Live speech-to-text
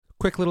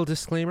Quick little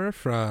disclaimer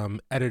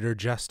from editor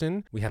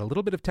Justin. We had a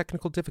little bit of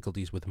technical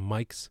difficulties with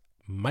Mike's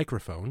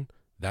microphone.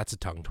 That's a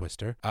tongue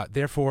twister.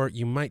 Therefore,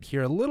 you might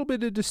hear a little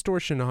bit of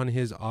distortion on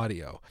his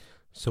audio.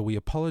 So we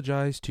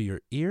apologize to your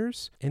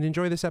ears and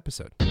enjoy this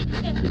episode.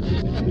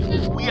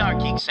 We are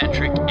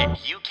geek-centric, and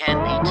you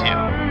can be too.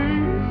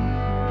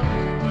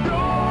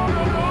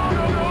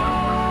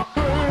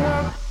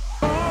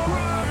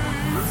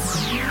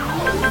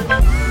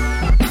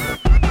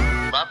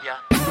 Love ya.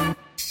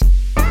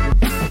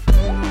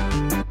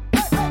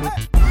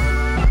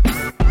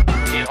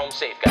 Get home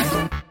safe,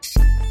 guys.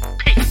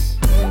 Peace.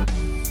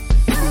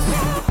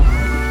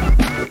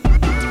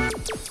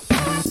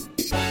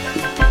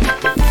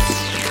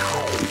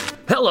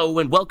 Hello,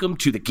 and welcome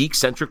to the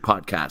Geek-Centric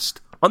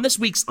Podcast. On this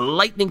week's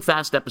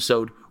lightning-fast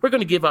episode, we're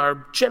going to give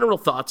our general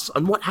thoughts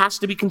on what has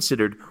to be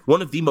considered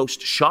one of the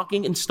most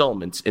shocking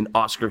installments in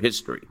Oscar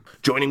history.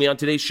 Joining me on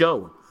today's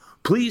show,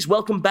 please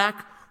welcome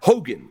back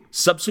Hogan,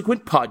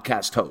 subsequent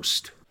podcast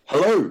host.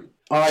 Hello,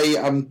 I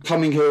am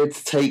coming here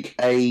to take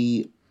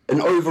an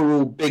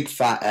overall big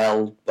fat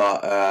L,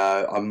 but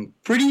I'm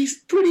pretty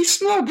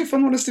snug, if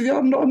I'm honest with you.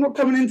 I'm not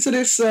coming into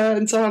this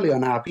entirely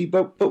unhappy,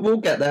 but we'll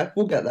get there.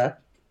 We'll get there.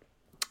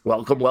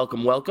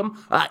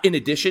 Welcome. In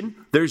addition,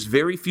 there's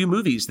very few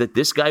movies that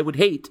this guy would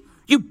hate.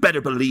 You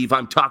better believe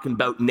I'm talking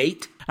about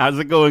Nate. How's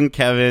it going,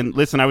 Kevin?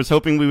 Listen, I was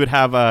hoping we would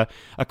have a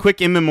quick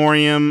in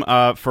memoriam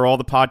for all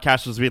the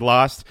podcasters we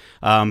lost,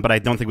 but I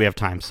don't think we have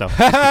time, so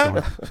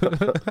let's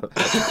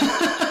keep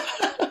going.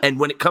 And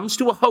when it comes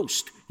to a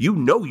host, you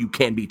know you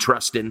can be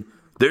trusting.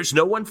 There's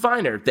no one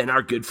finer than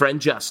our good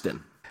friend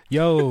Justin.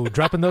 Yo,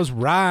 dropping those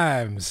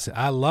rhymes.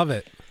 I love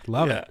it.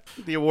 Love it.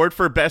 The award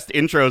for best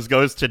intros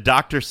goes to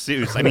Dr.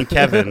 Seuss. I mean,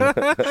 Kevin.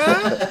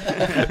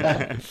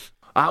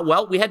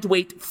 Well, we had to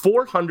wait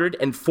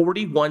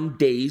 441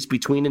 days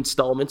between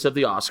installments of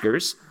the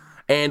Oscars.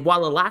 And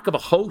while a lack of a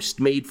host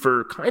made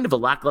for kind of a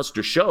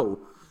lackluster show,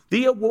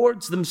 the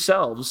awards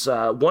themselves,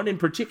 one in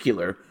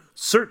particular,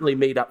 certainly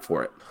made up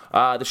for it.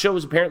 The show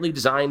was apparently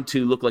designed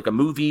to look like a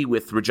movie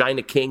with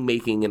Regina King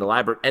making an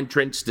elaborate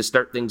entrance to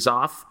start things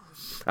off.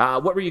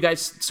 What were you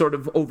guys' sort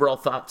of overall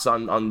thoughts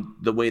on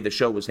the way the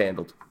show was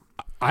handled?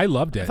 I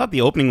loved it. I thought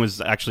the opening was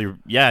actually,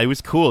 it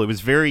was cool. It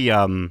was very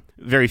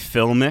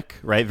filmic,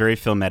 right? Very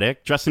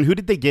filmetic. Justin, who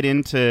did they get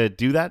in to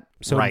do that?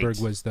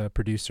 Soderbergh was the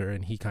producer,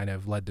 and he kind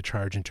of led the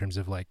charge in terms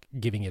of like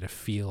giving it a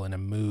feel and a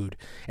mood.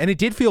 And it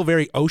did feel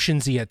very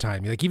Oceansy at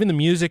times. Like even the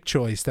music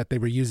choice that they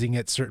were using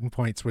at certain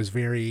points was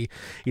very,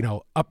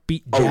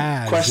 upbeat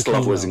jazz.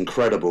 Questlove was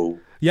incredible.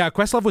 Yeah,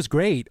 Questlove was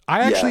great.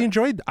 I actually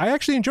enjoyed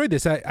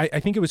this. I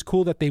think it was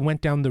cool that they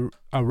went down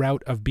a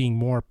route of being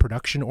more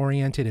production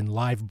oriented and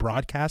live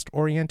broadcast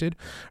oriented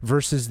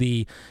versus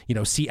the,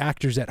 see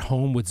actors at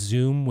home with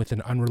Zoom with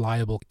an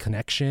unreliable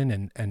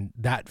connection and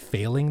that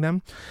failing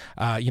them.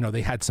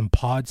 They had some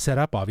pods set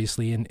up,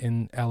 obviously,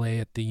 in LA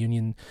at the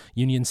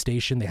Union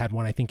Station. They had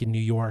one, I think, in New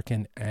York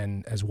and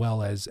as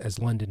well as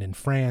London and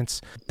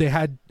France. They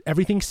had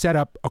everything set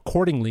up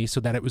accordingly so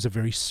that it was a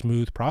very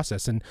smooth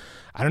process. And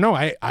I don't know,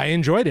 I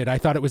enjoyed it. I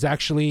thought it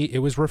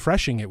was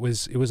refreshing. It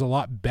was a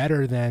lot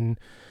better than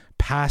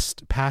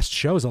past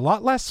shows. A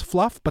lot less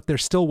fluff, but there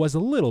still was a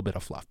little bit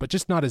of fluff, but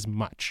just not as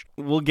much.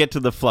 We'll get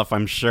to the fluff,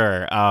 I'm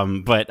sure.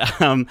 But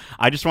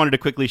I just wanted to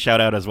quickly shout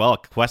out as well,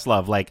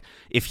 Questlove. Like,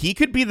 if he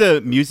could be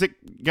the music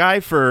guy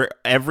for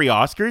every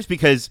Oscars,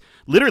 because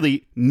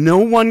literally no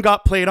one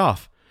got played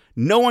off.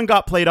 No one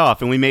got played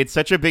off, and we made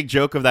such a big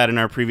joke of that in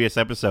our previous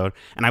episode,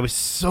 and I was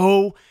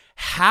so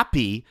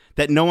happy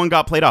that no one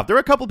got played off. There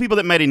were a couple people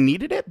that might have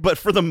needed it, but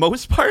for the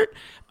most part,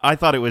 I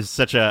thought it was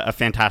such a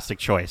fantastic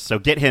choice. So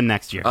get him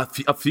next year.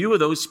 A few of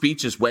those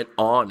speeches went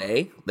on,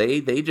 eh?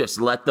 They just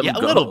let them go.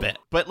 A little bit.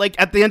 But like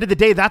at the end of the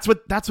day, that's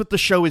what the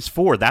show is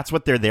for. That's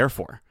what they're there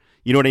for.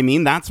 You know what I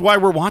mean? That's why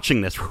we're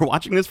watching this. We're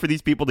watching this for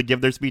these people to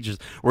give their speeches.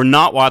 We're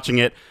not watching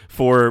it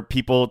for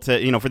people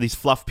to, for these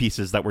fluff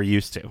pieces that we're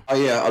used to.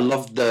 Oh yeah, I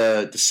love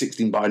the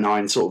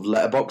 16:9 sort of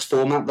letterbox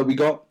format that we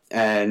got.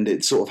 And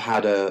it sort of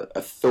had a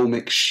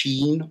filmic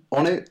sheen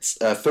on it,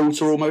 a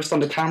filter almost on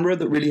the camera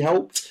that really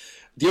helped.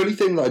 The only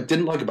thing that I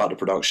didn't like about the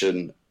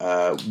production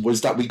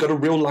was that we got a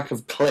real lack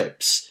of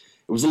clips.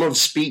 It was a lot of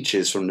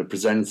speeches from the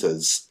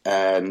presenters.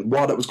 And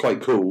while that was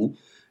quite cool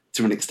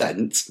to an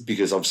extent,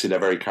 because obviously they're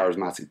very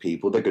charismatic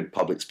people, they're good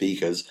public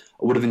speakers,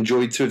 I would have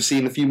enjoyed to have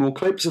seen a few more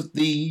clips of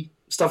the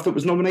stuff that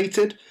was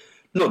nominated.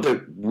 Not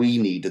that we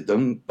needed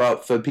them,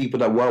 but for people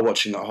that were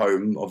watching at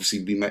home,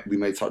 obviously we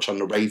may touch on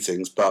the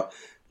ratings, but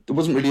there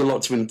wasn't really a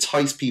lot to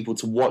entice people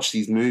to watch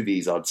these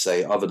movies, I'd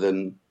say, other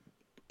than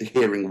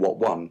hearing what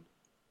won.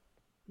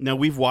 No,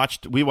 we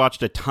watched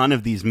a ton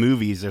of these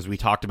movies, as we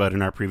talked about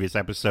in our previous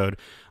episode.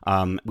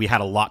 We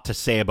had a lot to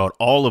say about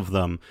all of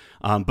them.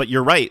 But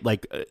you're right.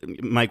 Like,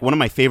 Mike, one of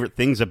my favorite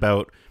things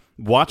about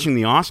watching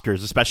the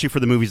Oscars, especially for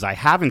the movies I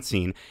haven't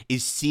seen,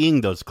 is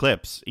seeing those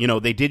clips. You know,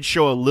 they did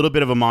show a little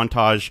bit of a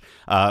montage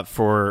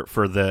for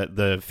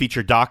the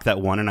feature doc that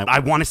won, and I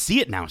want to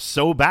see it now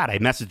so bad. I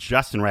messaged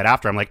Justin right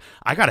after. I'm like,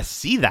 I got to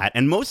see that,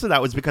 and most of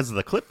that was because of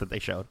the clip that they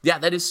showed. Yeah,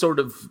 that is sort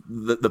of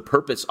the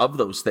purpose of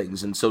those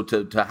things, and so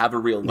to have a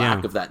real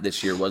lack of that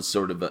this year was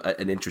sort of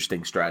an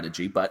interesting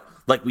strategy. But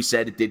like we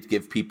said, it did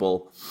give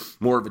people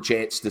more of a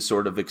chance to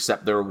sort of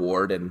accept their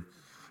award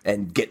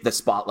and get the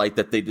spotlight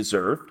that they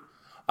deserved.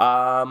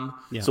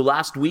 So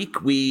last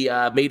week we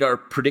made our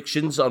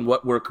predictions on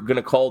what we're going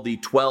to call the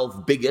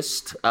 12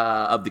 biggest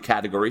of the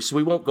categories. So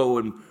we won't go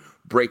and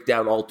break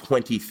down all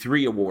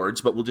 23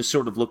 awards, but we'll just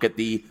sort of look at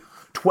the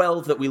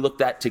 12 that we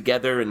looked at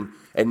together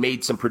and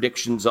made some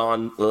predictions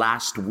on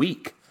last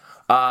week.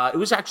 It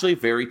was actually a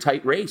very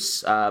tight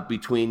race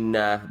between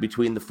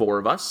the four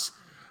of us.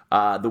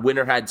 The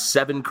winner had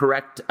 7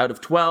 correct out of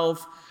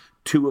 12.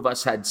 2 of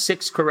us had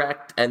 6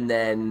 correct, and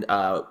then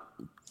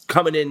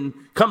coming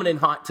in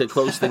hot to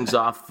close things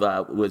off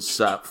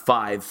was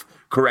 5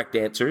 correct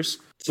answers.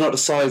 It's not the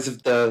size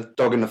of the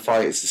dog in the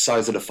fight, it's the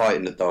size of the fight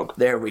in the dog.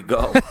 There we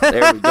go.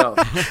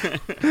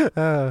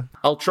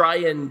 I'll try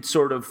and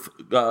sort of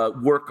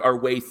work our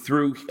way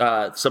through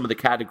some of the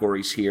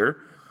categories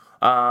here.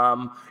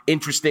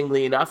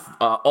 Interestingly enough,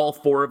 all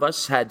 4 of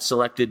us had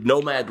selected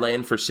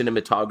Nomadland for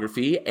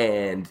cinematography,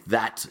 and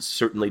that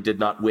certainly did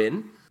not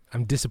win.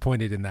 I'm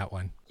disappointed in that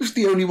one. It was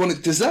the only one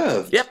it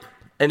deserved. Yep.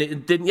 And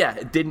it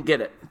didn't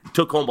get it.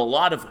 Took home a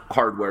lot of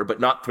hardware, but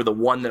not for the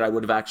one that I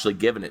would have actually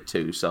given it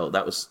to. So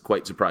that was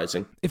quite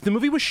surprising. If the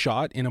movie was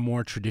shot in a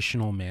more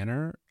traditional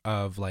manner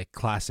of like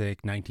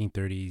classic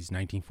 1930s,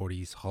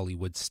 1940s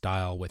Hollywood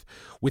style with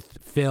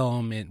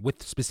film and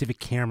with specific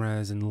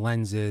cameras and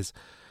lenses,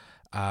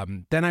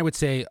 then I would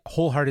say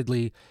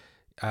wholeheartedly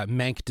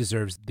Mank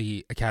deserves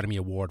the Academy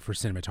Award for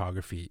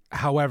cinematography.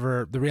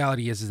 However, the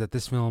reality is that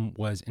this film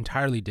was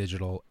entirely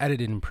digital,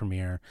 edited in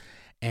Premiere,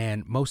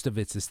 and most of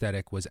its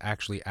aesthetic was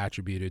actually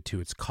attributed to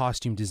its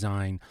costume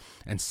design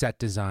and set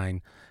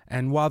design.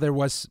 And while there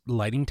was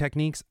lighting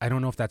techniques, I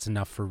don't know if that's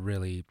enough for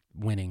really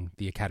winning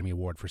the Academy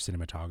Award for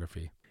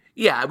cinematography.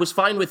 Yeah, I was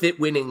fine with it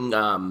winning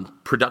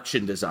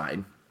production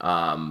design.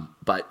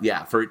 But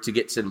yeah, for it to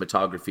get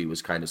cinematography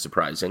was kind of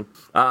surprising.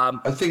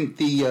 I think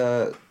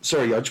I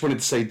just wanted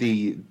to say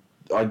the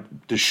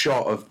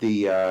shot of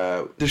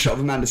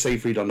Amanda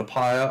Seyfried on the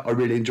pyre, I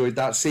really enjoyed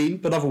that scene.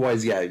 But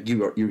otherwise, yeah,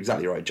 you're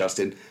exactly right,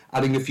 Justin.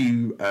 Adding a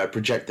few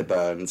projector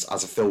burns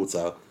as a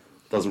filter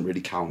doesn't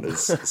really count as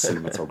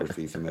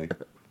cinematography for me.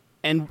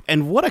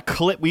 And what a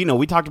clip,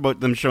 we talked about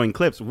them showing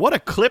clips. What a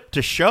clip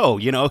to show,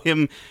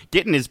 him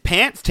getting his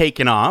pants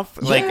taken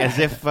off, like as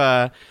if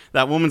that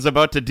woman's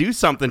about to do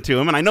something to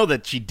him. And I know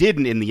that she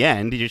didn't in the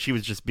end. She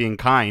was just being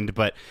kind.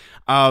 But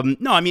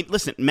no, I mean,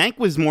 listen, Mank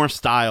was more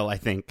style, I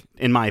think,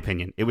 in my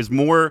opinion. It was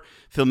more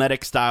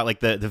filmetic style,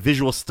 like the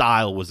visual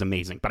style was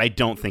amazing. But I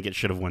don't think it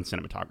should have won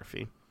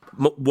cinematography.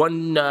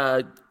 One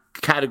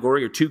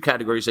category or 2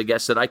 categories, I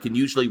guess, that I can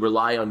usually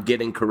rely on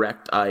getting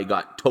correct, I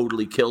got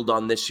totally killed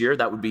on this year.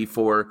 That would be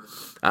for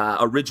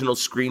original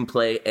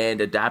screenplay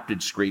and adapted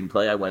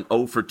screenplay. I went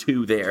 0 for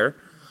 2 there.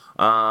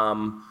 It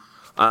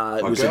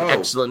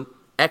was an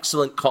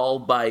excellent call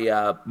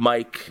by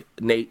Mike,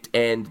 Nate,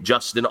 and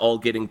Justin, all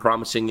getting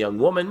Promising Young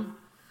Woman.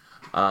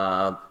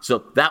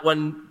 So that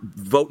one,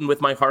 voting with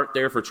my heart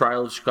there for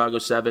Trial of Chicago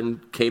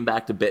 7, came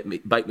back to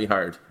bite me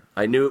hard.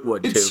 I knew it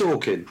would, It's too.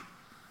 Sorkin.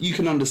 You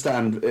can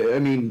understand. I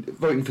mean,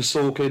 voting for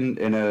Sorkin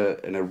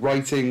in a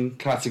writing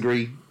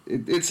category,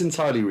 it's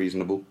entirely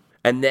reasonable.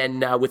 And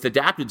then with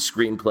adapted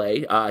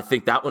screenplay, I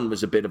think that one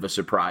was a bit of a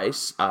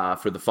surprise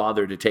for the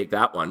father to take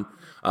that one,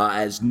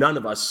 as none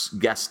of us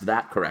guessed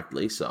that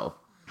correctly. So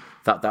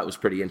thought that was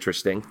pretty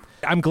interesting.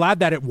 I'm glad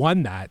that it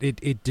won that.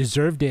 It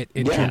deserved it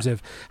in terms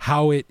of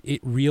how it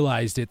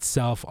realized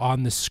itself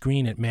on the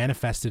screen. It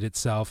manifested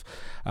itself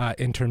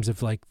in terms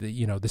of like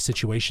the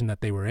situation that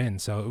they were in.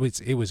 So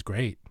it was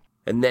great.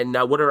 And then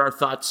what are our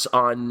thoughts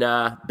on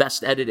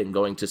best editing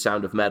going to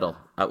Sound of Metal?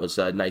 That was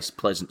a nice,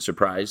 pleasant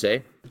surprise, eh?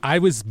 I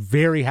was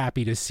very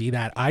happy to see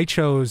that. I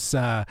chose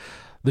the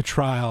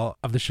Trial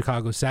of the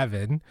Chicago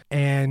 7,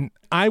 and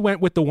I went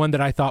with the one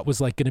that I thought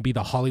was like going to be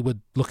the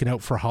Hollywood, looking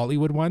out for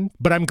Hollywood one.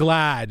 But I'm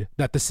glad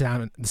that the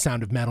Sound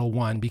of Metal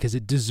won, because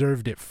it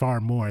deserved it far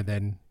more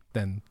than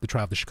the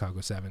Trial of the Chicago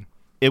 7.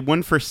 It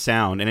won for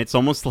sound, and it's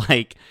almost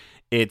like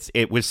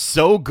it was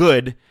so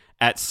good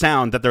at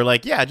sound that they're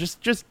like, yeah,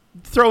 just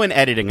throw in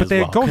editing as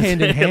well. But they go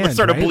hand in hand, it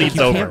sort of right? bleeds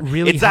like you over. Can't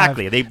really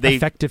exactly. Have they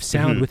effective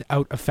sound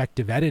without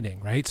effective editing,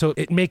 right? So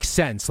it makes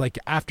sense. Like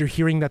after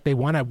hearing that they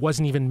won, I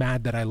wasn't even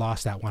mad that I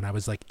lost that one. I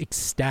was like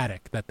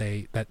ecstatic that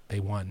they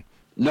won.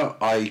 No,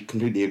 I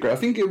completely agree. I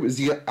think it was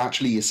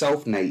actually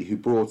yourself, Nate, who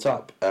brought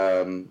up,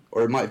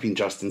 or it might have been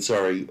Justin,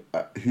 sorry,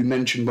 who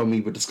mentioned when we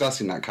were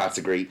discussing that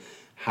category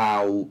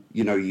how,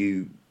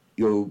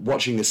 you're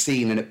watching a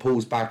scene and it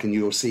pulls back and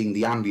you're seeing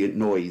the ambient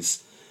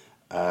noise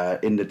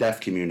in the deaf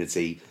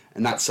community,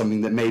 and that's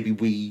something that maybe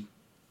we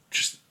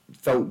just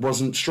felt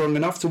wasn't strong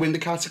enough to win the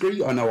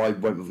category. I know I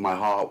went with my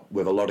heart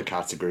with a lot of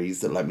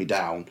categories that let me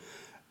down,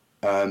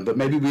 but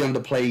maybe we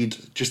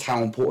underplayed just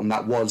how important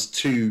that was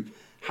to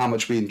how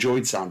much we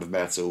enjoyed Sound of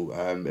Metal.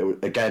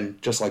 Again,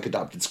 just like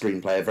adapted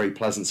screenplay, a very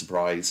pleasant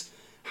surprise.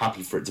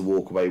 Happy for it to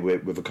walk away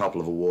with a couple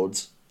of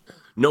awards.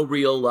 No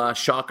real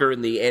shocker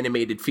in the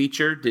animated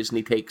feature.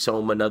 Disney takes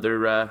home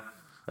another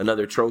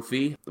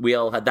trophy. We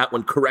all had that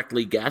one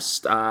correctly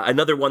guessed.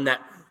 Another one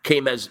that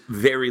came as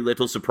very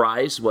little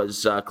surprise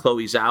was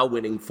Chloe Zhao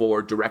winning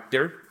for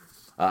director.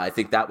 I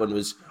think that one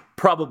was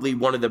probably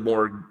one of the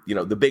more,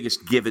 the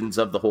biggest givens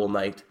of the whole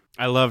night.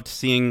 I loved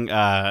seeing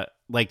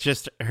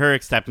just her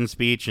acceptance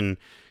speech and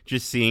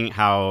just seeing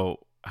how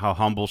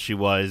humble she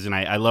was, and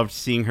I loved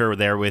seeing her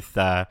there with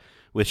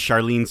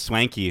Charlene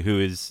Swanky,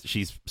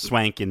 she's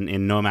Swank in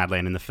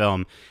Nomadland in the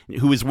film,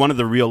 who is one of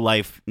the real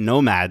life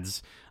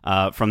nomads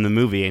from the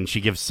movie, and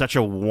she gives such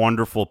a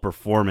wonderful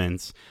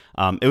performance.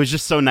 It was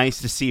just so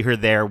nice to see her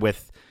there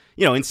with,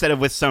 instead of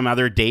with some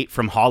other date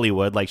from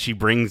Hollywood, like she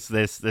brings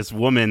this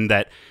woman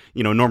that,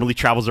 normally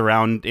travels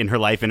around in her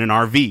life in an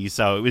RV.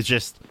 So it was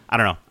just, I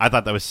don't know. I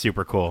thought that was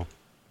super cool.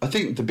 I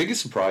think the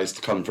biggest surprise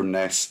to come from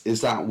this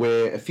is that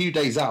we're a few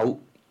days out,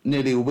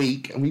 nearly a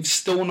week, and we've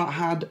still not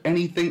had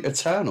anything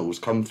Eternals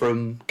come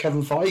from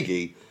Kevin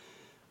Feige.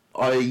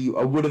 I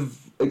would have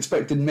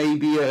expected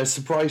maybe a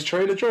surprise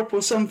trailer drop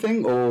or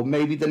something, or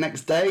maybe the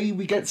next day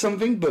we get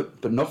something,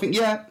 but nothing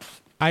yet.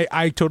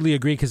 I totally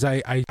agree, because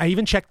I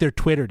even checked their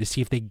Twitter to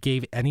see if they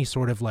gave any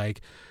sort of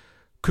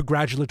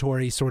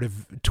congratulatory sort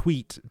of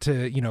tweet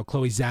to,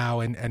 Chloe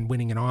Zhao and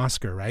winning an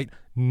Oscar, right?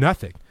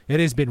 Nothing. It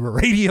has been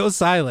radio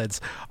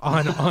silence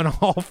on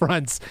all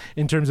fronts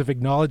in terms of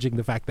acknowledging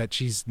the fact that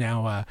she's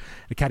now an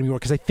Academy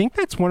Award, because I think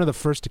that's one of the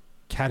first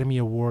Academy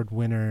Award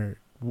winning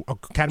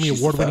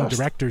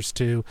directors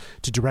to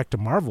direct a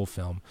Marvel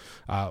film.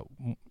 But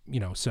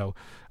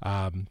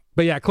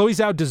yeah, Chloe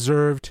Zhao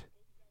deserved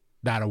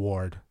that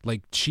award.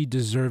 She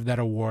deserved that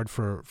award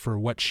for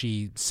what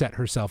she set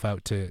herself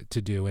out to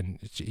do, and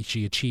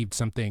she achieved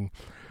something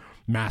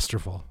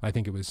masterful. I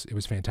think it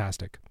was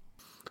fantastic.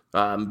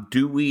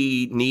 Do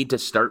we need to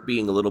start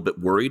being a little bit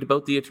worried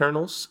about the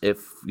Eternals if,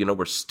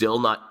 we're still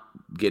not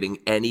getting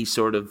any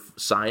sort of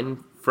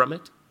sign from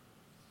it?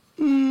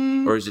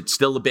 Or is it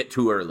still a bit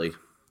too early?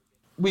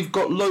 We've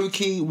got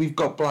Loki, we've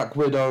got Black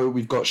Widow,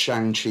 we've got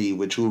Shang-Chi,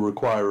 which will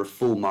require a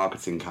full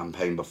marketing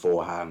campaign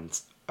beforehand.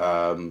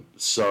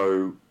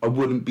 So I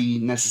wouldn't be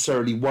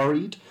necessarily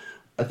worried.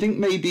 I think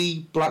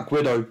maybe Black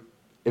Widow,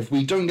 if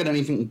we don't get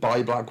anything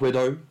by Black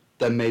Widow,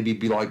 then maybe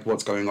be like,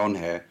 what's going on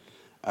here?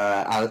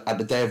 At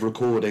the day of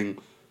recording,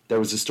 there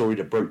was a story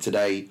that broke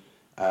today.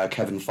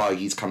 Kevin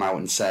Feige's come out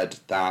and said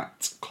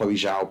that Chloe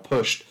Zhao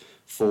pushed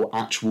for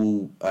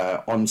actual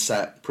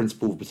on-set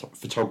principal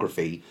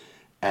photography,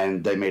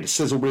 and they made a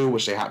sizzle reel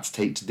which they had to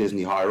take to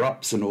Disney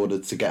higher-ups in order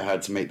to get her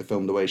to make the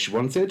film the way she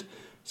wanted.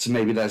 So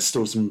maybe there's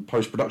still some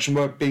post-production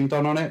work being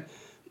done on it.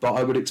 But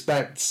I would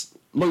expect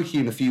Loki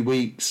in a few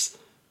weeks,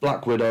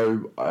 Black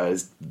Widow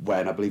is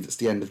when, I believe it's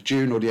the end of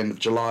June or the end of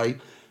July.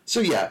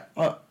 So yeah,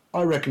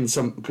 I reckon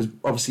because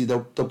obviously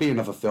there'll be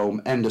another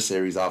film, end of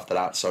series after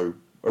that, so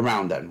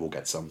around then we'll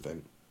get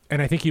something.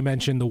 And I think you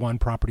mentioned the one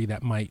property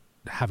that might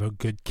have a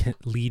good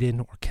lead-in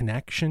or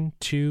connection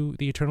to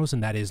the Eternals,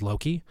 and that is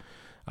Loki.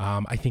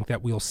 I think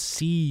that we'll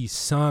see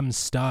some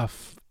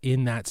stuff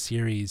in that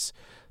series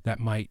that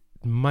might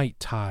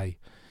tie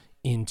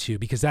into,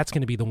 because that's going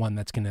to be the one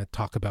that's going to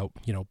talk about,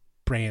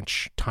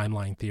 branch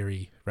timeline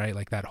theory, right?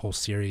 Like that whole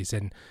series.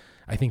 And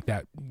I think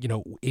that,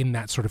 in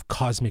that sort of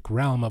cosmic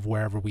realm of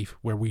where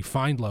we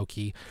find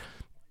Loki,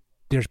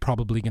 there's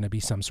probably going to be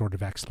some sort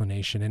of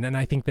explanation. And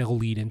I think they'll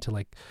lead into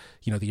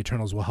the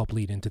Eternals will help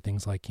lead into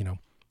things like,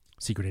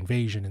 Secret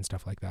Invasion and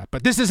stuff like that.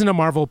 But this isn't a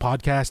Marvel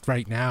podcast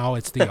right now.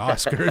 It's the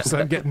Oscars.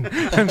 I'm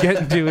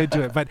getting too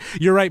into it. But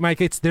you're right, Mike.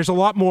 There's a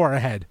lot more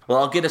ahead. Well,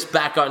 I'll get us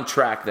back on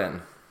track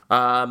then.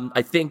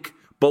 I think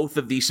both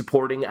of the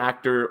supporting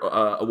actor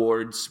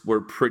awards were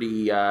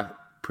pretty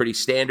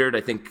standard.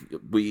 I think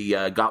we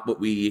got what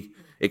we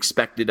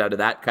expected out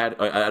of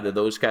out of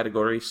those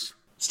categories.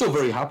 Still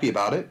very happy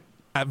about it.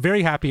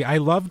 Very happy. I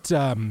loved.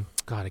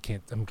 God,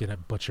 I'm gonna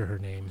butcher her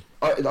name.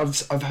 I've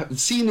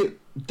seen it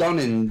done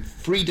in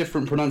 3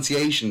 different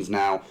pronunciations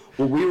now.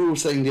 What we were all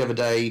saying the other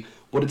day,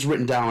 what it's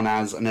written down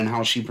as, and then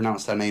how she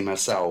pronounced her name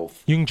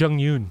herself. Yoon Jung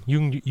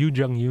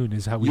Yoon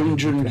is how we. Yoon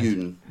Jung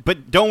Yoon.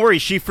 But don't worry,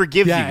 she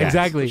forgives you guys. Yeah,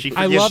 exactly.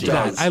 I loved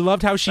that. I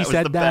loved how she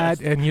said that,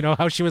 and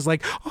how she was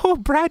like, "Oh,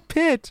 Brad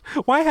Pitt,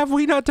 why have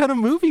we not done a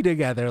movie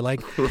together?"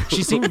 Like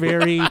she seemed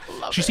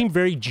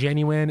very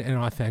genuine and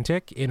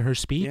authentic in her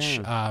speech.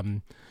 Yeah.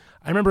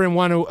 I remember in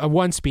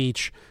one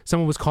speech,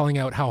 someone was calling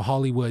out how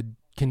Hollywood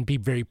can be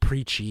very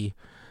preachy.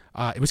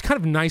 It was kind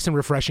of nice and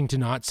refreshing to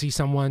not see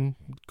someone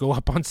go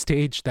up on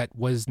stage that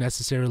was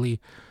necessarily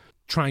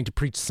trying to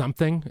preach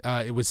something.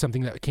 It was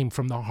something that came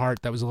from the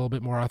heart, that was a little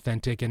bit more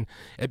authentic, and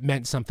it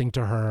meant something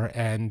to her.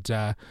 And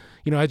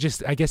I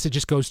guess it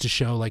just goes to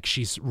show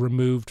she's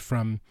removed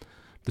from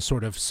the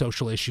sort of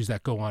social issues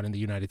that go on in the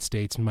United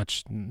States,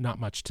 not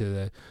much to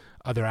the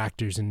other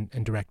actors and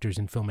directors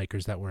and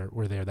filmmakers that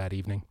were there that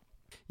evening.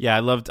 Yeah, I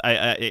loved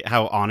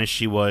how honest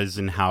she was,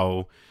 and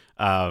how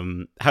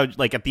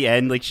like at the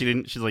end, like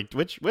she's like,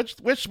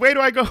 which way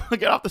do I go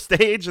get off the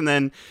stage? And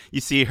then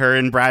you see her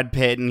and Brad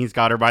Pitt, and he's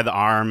got her by the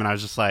arm, and I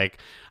was just like,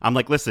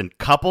 listen,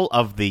 couple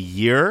of the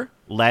year,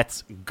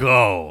 let's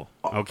go.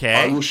 Okay,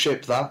 I will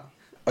ship that.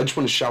 I just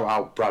want to shout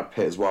out Brad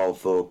Pitt as well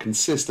for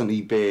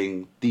consistently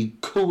being the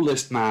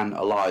coolest man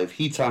alive.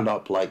 He turned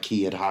up like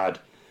he had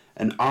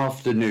an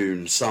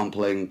afternoon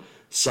sampling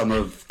some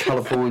of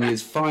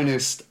California's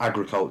finest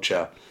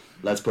agriculture.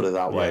 Let's put it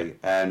that way.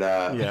 And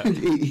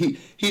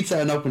he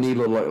turned up and he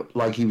looked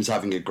like he was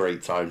having a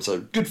great time.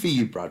 So good for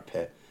you, Brad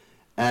Pitt.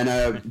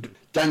 And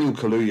Daniel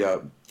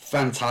Kaluuya,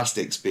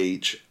 fantastic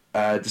speech.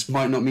 This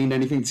might not mean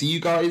anything to you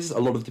guys, a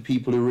lot of the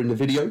people who were in the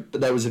video, but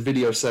there was a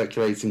video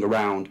circulating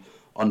around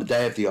on the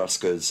day of the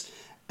Oscars,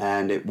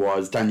 and it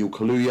was Daniel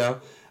Kaluuya,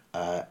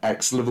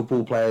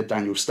 ex-Liverpool player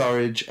Daniel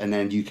Sturridge, and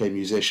then UK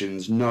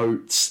musicians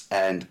Notes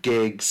and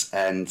Giggs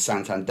and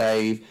Santan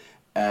Dave,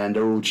 and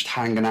they're all just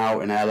hanging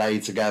out in LA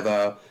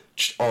together,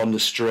 just on the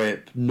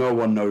strip. No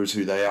one knows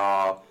who they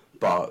are,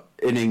 but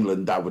in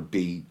England that would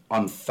be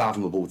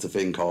unfathomable to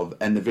think of.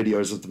 And the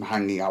videos of them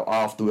hanging out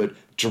afterward,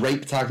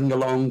 Drake tagging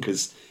along,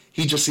 because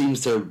he just seems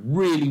to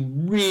really,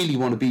 really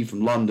want to be from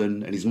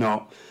London, and he's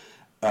not.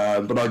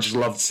 But I just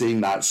loved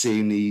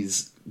seeing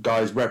these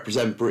guys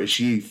represent British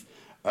youth,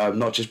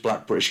 not just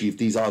black British youth.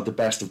 These are the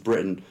best of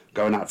Britain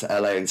going out to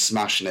LA and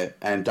smashing it.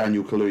 And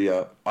Daniel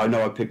Kaluuya, I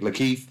know I picked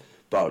Lakeith,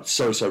 but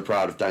so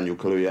proud of Daniel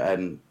Kaluuya,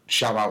 and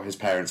shout out his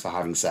parents for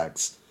having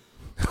sex.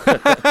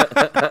 That's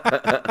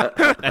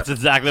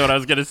exactly what I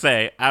was going to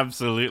say.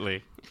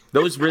 Absolutely.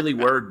 Those really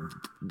were,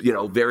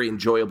 very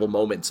enjoyable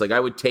moments. Like I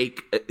would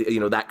take,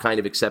 that kind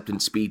of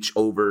acceptance speech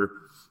over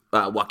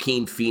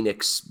Joaquin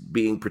Phoenix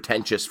being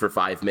pretentious for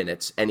 5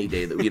 minutes any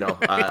day.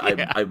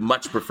 That I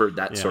much preferred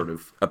that sort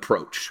of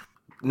approach.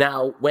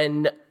 Now,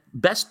 when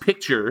Best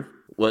Picture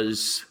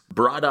was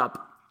brought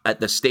up at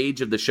the stage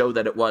of the show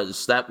that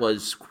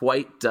was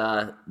quite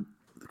the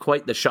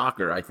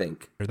shocker, I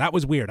think. That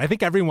was weird. I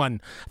think everyone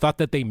thought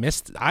that they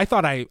missed. I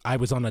thought I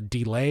was on a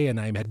delay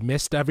and I had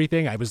missed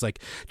everything. I was like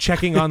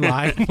checking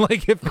online,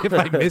 like if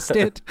I missed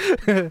it.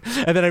 And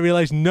then I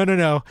realized,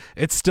 no,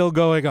 it's still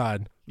going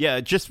on. Yeah,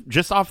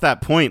 just off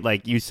that point,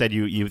 like you said,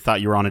 you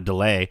thought you were on a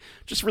delay.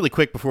 Just really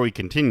quick before we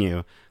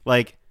continue,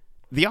 like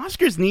the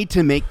Oscars need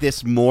to make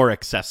this more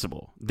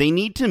accessible. They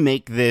need to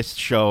make this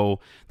show,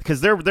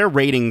 because their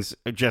ratings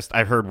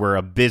I heard were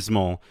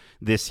abysmal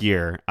this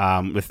year,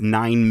 with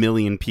 9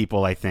 million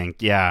people, I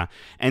think. Yeah.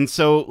 And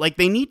so like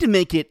they need to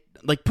make it,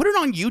 like put it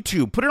on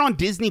YouTube, put it on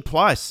Disney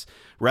Plus,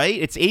 right?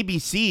 It's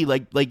ABC.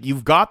 Like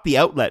you've got the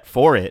outlet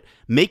for it.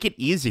 Make it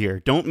easier.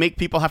 Don't make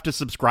people have to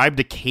subscribe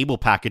to cable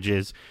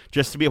packages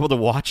just to be able to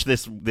watch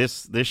this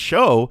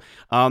show.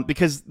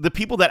 Because the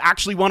people that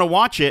actually want to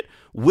watch it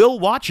will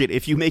watch it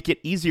if you make it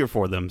easier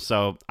for them.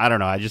 So I don't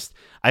know.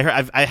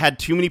 I had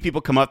too many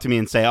people come up to me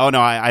and say, "Oh no,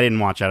 I didn't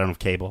watch it. I don't have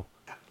cable."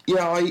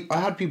 Yeah, I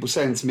had people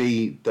saying to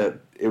me that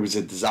it was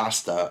a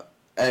disaster.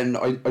 And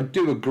I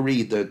do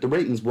agree that the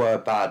ratings were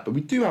bad, but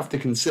we do have to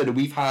consider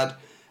we've had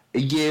a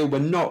year where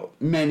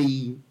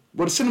the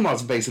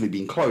cinemas have basically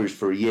been closed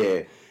for a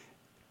year.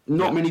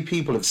 Not many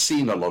people have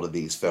seen a lot of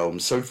these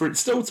films. So for it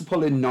still to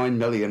pull in 9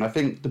 million, I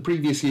think the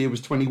previous year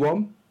was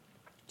 21.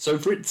 So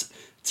for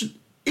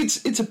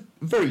it's a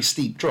very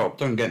steep drop,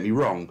 don't get me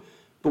wrong.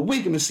 But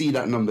we're going to see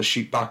that number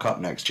shoot back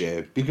up next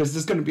year, because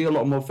there's going to be a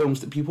lot more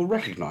films that people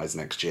recognise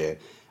next year.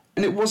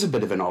 And it was a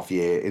bit of an off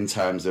year in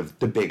terms of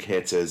the big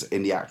hitters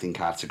in the acting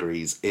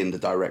categories, in the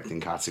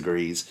directing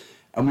categories.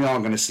 And we are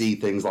going to see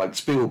things like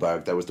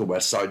Spielberg. There was the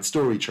West Side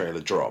Story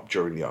trailer drop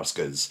during the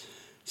Oscars.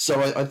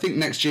 So I think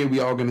next year we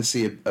are going to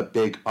see a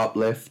big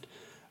uplift.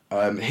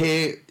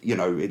 Here,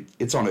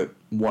 it's on at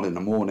 1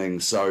 a.m,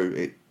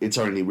 so it's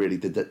only really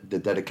the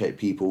dedicated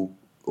people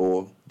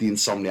or the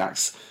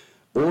insomniacs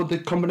or the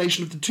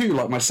combination of the two,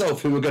 like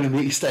myself, who are going to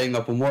be staying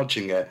up and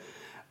watching it.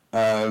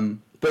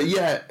 But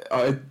yeah,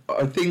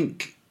 I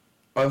think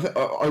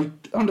I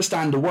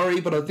understand the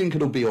worry, but I think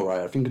it'll be all right.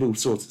 I think it'll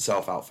sort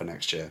itself out for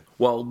next year.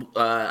 Well,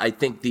 I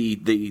think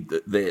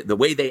the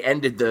way they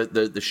ended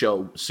the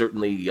show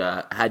certainly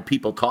had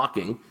people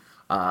talking.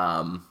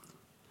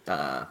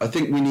 I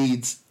think we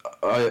need.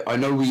 I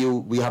know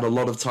we had a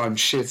lot of time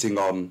shitting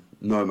on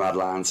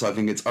Nomadland, so I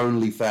think it's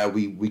only fair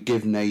we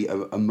give Nate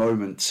a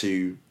moment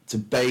to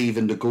bathe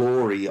in the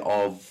glory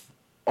of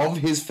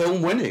his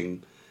film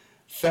winning.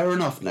 Fair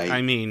enough, Nate.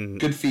 I mean,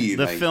 good for you,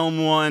 the mate.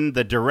 Film won,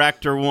 the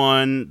director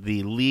won,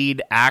 the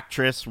lead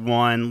actress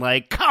won.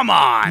 Like, come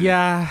on.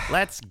 Yeah.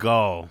 Let's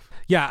go.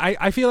 Yeah,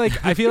 I feel like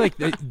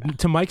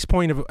to Mike's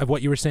point of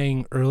what you were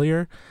saying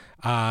earlier,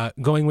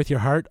 going with your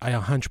heart, I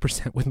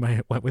 100%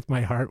 went with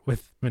my heart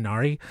with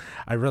Minari.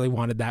 I really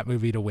wanted that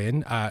movie to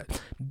win.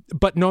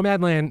 But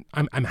Nomadland,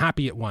 I'm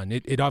happy it won.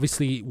 It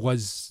obviously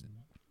was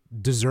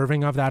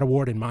deserving of that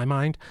award in my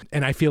mind.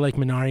 And I feel like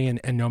Minari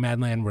and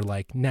Nomadland were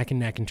like neck and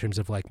neck in terms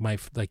of like my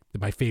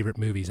favorite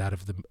movies out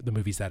of the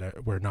movies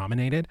that were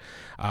nominated.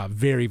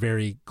 Very,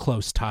 very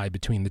close tie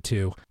between the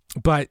two.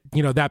 But,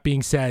 you know, that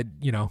being said,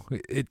 you know,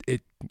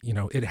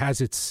 it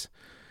has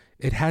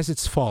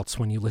its faults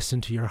when you listen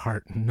to your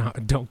heart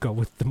and don't go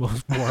with the more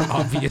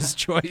obvious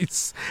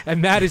choice.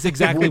 And that is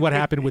exactly what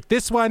happened with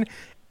this one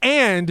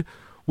and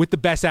with the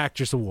Best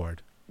Actress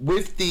award.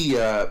 With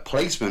the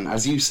placement,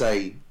 as you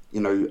say,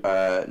 you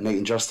know, Nate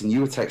and Justin,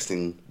 you were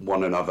texting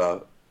one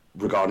another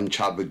regarding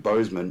Chadwick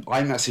Boseman.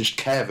 I messaged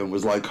Kev and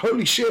was like,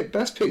 holy shit,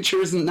 Best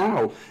Picture isn't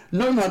now.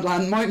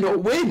 Nomadland might not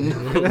win.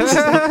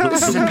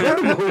 This is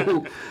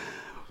incredible.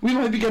 We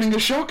might be getting a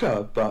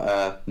shocker,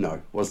 but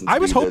no, wasn't. I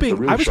was hoping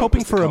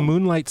for a Moonlight.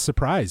 Moonlight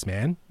surprise,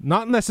 man.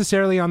 Not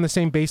necessarily on the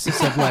same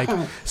basis of like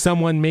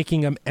someone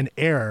making an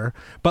error,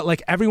 but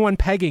like everyone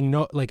pegged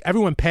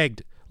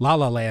La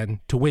La Land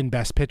to win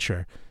Best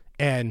Picture,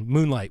 and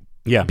Moonlight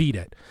beat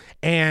it.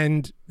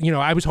 And you know,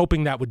 I was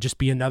hoping that would just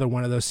be another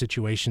one of those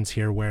situations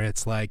here where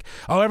it's like,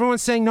 oh,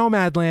 everyone's saying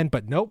Nomadland,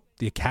 but nope,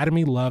 the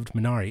Academy loved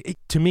Minari.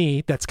 To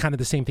me, that's kind of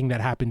the same thing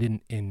that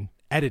happened in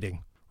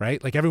editing.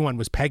 Right? Like everyone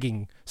was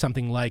pegging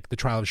something like The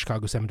Trial of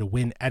Chicago 7 to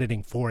win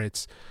editing for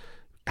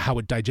how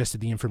it digested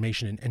the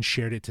information and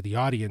shared it to the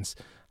audience.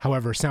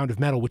 However, Sound of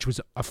Metal, which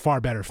was a far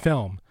better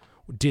film,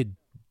 did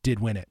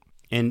win it.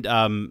 And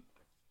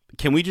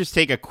can we just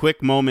take a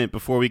quick moment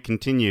before we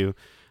continue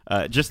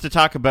just to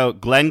talk about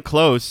Glenn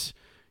Close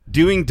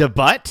doing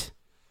debut?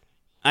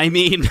 I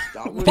mean,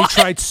 they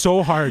tried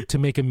so hard to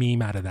make a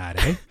meme out of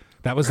that, eh?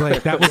 That was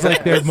like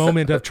their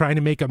moment of trying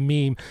to make a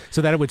meme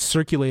so that it would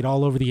circulate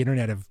all over the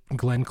internet of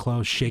Glenn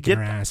Close shaking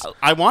her ass.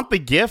 I want the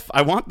GIF.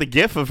 I want the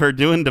GIF of her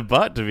doing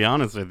debut. To be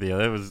honest with you,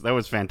 that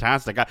was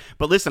fantastic.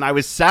 But listen, I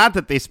was sad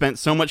that they spent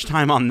so much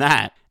time on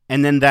that,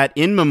 and then that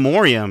In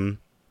Memoriam.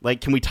 Like,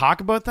 can we talk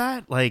about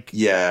that? Like,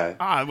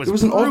 yeah, it was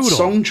brutal. An odd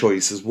song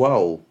choice as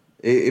well.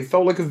 It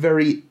felt like a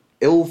very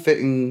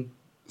ill-fitting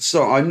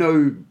song. I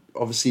know,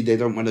 obviously, they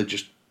don't want to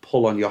just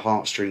pull on your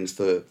heartstrings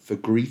for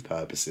grief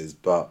purposes,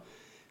 but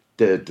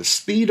the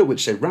speed at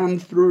which they ran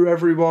through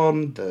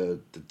everyone, the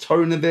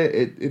tone of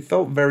it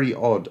felt very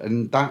odd.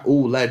 And that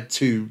all led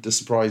to the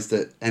surprise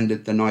that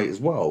ended the night as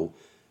well.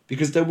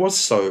 Because there was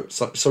so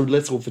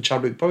little for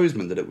Chadwick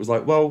Boseman that it was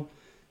like, well,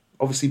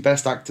 obviously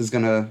Best Actor's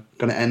gonna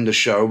end the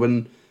show,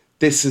 and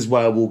this is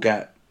where we'll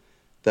get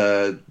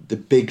the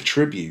big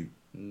tribute.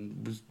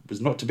 Was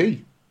not to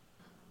be.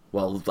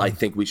 Well, I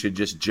think we should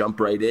just jump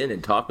right in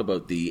and talk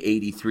about the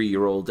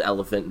 83-year-old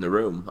elephant in the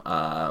room.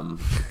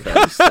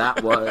 Because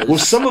that was... Well,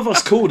 some of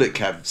us called it,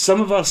 Kev. Some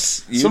of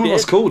us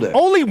called it.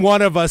 Only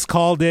one of us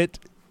called it.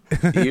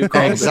 You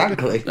called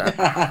exactly.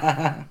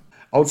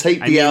 I'll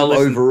take the L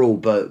overall,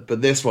 but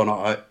this one,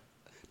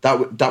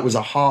 that was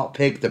a heart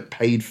pick that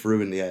paid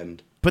through in the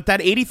end. But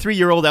that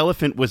 83-year-old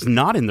elephant was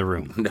not in the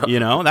room. No. You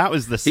know, that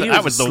was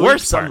the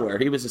worst somewhere.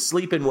 part. He was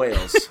asleep in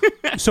Wales.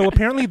 So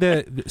apparently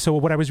so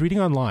what I was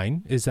reading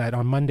online is that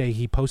on Monday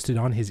he posted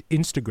on his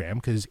Instagram,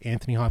 because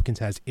Anthony Hopkins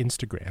has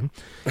Instagram.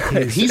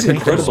 He's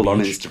incredible on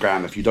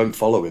Instagram if you don't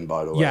follow him,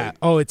 by the way. Yeah.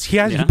 Oh,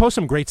 he posts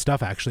some great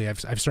stuff actually.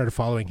 I've started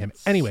following him.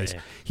 Anyways,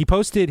 he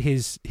posted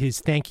his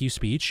thank you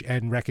speech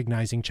and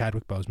recognizing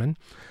Chadwick Boseman.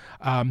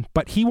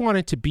 But he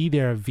wanted to be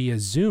there via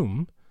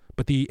Zoom,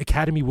 but the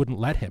Academy wouldn't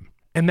let him.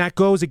 And that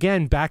goes,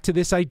 again, back to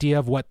this idea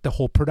of what the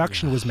whole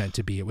production was meant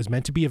to be. It was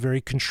meant to be a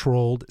very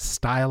controlled,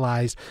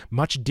 stylized,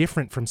 much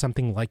different from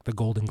something like the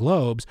Golden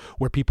Globes,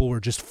 where people were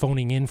just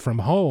phoning in from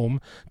home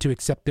to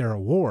accept their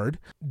award.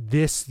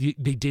 They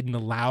didn't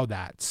allow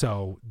that.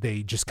 So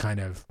they just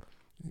kind of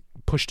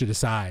pushed it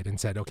aside and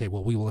said, okay,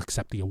 well, we will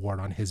accept the award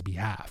on his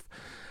behalf.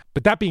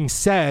 But that being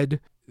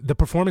said, the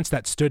performance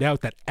that stood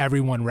out, that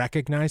everyone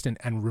recognized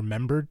and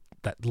remembered,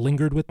 that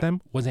lingered with them,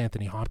 was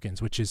Anthony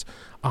Hopkins, which is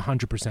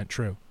 100%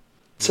 true.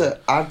 To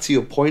add to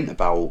your point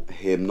about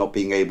him not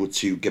being able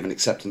to give an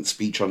acceptance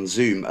speech on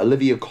Zoom,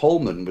 Olivia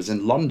Colman was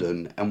in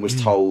London and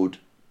was told,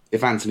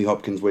 if Anthony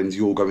Hopkins wins,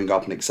 you're going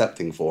up and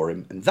accepting for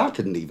him. And that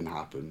didn't even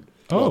happen.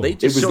 Oh, well, they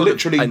just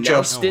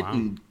announced it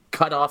and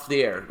cut off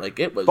the air. Like,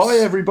 it was... Bye,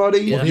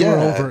 everybody.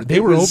 Well, they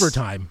were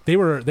overtime. They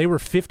were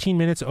 15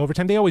 minutes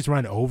overtime. They always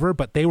run over,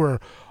 but they were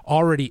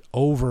already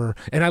over.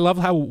 And I love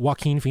how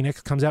Joaquin Phoenix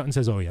comes out and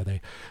says, oh yeah,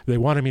 they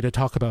wanted me to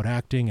talk about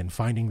acting and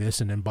finding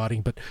this and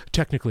embodying, but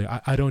technically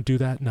I don't do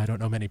that, and I don't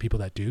know many people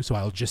that do, so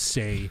I'll just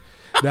say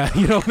that,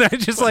 you know, that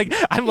just like,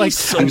 I'm like,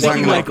 I'm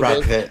thinking like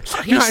Brad Pitt.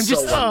 He's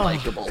so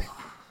unlikable.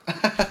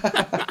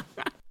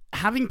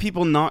 Having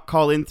people not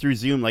call in through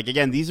Zoom, like,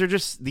 again, these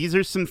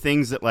are some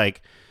things that,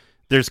 like,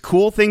 there's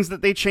cool things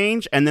that they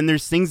change, and then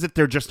there's things that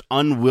they're just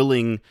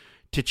unwilling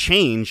to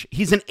change.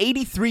 He's an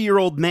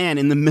 83-year-old man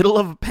in the middle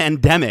of a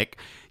pandemic.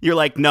 You're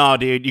like, no,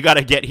 dude, you got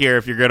to get here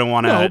if you're going to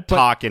want to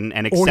talk and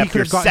accept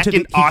your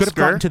second Oscar. He could have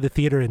gotten to the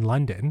theater in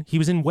London. He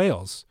was in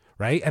Wales,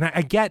 right? And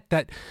I get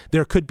that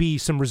there could be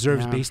some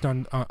reserves based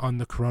on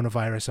the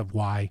coronavirus of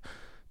why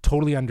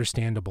totally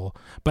understandable.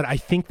 But I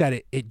think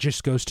that it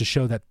just goes to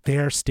show that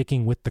they're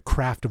sticking with the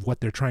craft of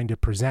what they're trying to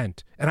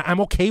present. And I'm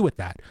okay with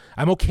that.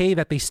 I'm okay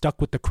that they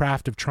stuck with the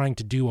craft of trying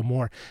to do a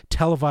more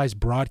televised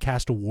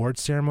broadcast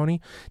awards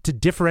ceremony to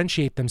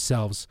differentiate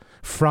themselves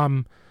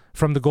from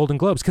the Golden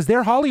Globes, because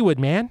they're Hollywood,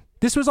 man.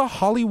 This was a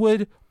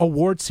Hollywood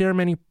award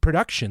ceremony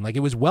production. Like,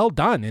 it was well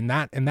done in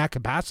that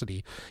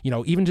capacity. You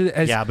know, even to,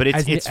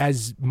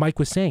 as Mike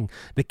was saying,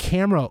 the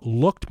camera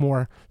looked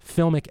more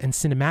filmic and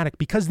cinematic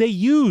because they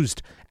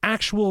used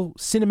actual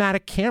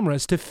cinematic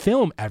cameras to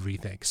film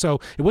everything.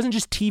 So it wasn't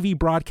just TV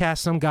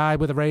broadcast, some guy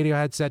with a radio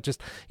headset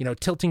just, you know,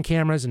 tilting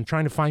cameras and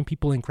trying to find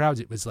people in crowds.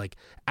 It was like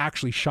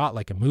actually shot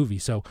like a movie.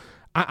 So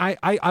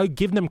I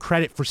give them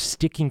credit for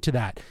sticking to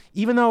that,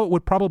 even though it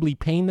would probably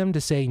pain them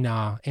to say,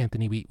 nah,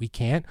 Anthony, we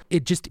can't.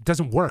 It just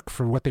doesn't work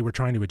for what they were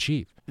trying to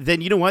achieve. Then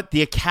you know what?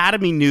 The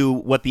Academy knew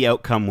what the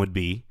outcome would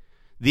be.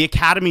 The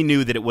Academy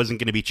knew that it wasn't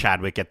going to be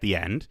Chadwick at the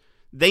end.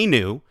 They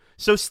knew.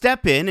 So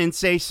step in and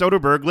say,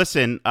 Soderbergh,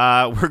 listen,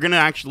 we're going to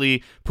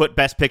actually put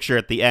Best Picture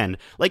at the end.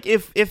 Like,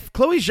 if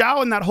Chloe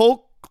Zhao and that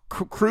whole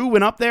crew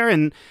went up there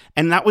and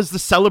that was the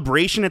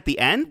celebration at the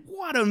end,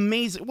 what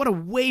a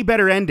way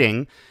better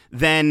ending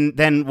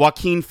than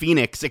Joaquin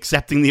Phoenix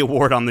accepting the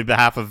award on the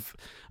behalf of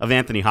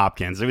Anthony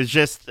Hopkins. It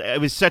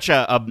was such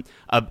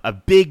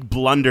a big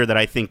blunder that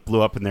I think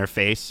blew up in their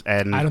face,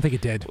 and I don't think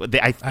it did.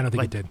 I don't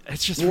think it did.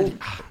 It's just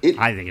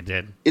I think it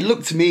did. It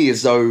looked to me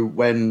as though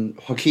when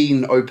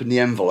Joaquin opened the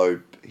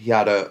envelope, he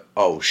had a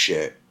oh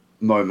shit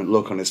moment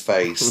look on his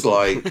face,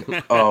 like,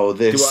 oh,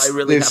 this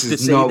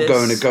is not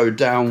going to go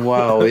down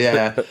well.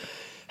 Yeah.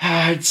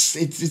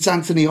 It's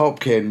Anthony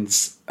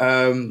Hopkins.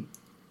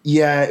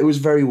 Yeah, it was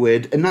very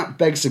weird, and that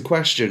begs the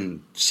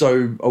question.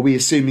 So, are we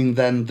assuming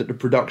then that the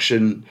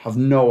production have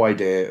no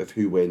idea of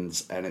who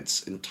wins, and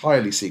it's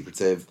entirely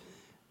secretive,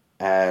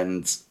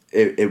 and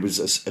it was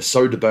a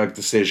Soderbergh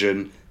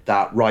decision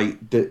that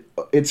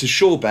it's a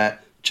sure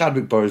bet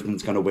Chadwick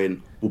Boseman's going to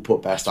win. We'll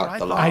put Best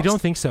Actor last. I don't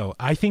think so.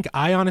 I think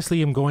I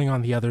honestly am going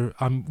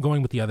I'm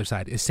going with the other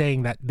side, is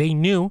saying that they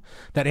knew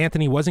that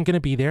Anthony wasn't going to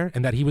be there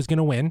and that he was going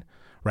to win,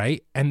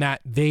 right? And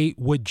that they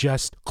would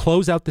just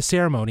close out the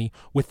ceremony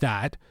with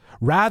that,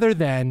 rather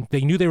than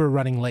they knew they were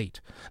running late.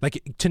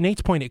 Like, to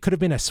Nate's point, it could have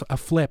been a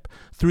flip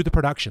through the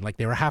production. Like,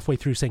 they were halfway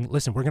through saying,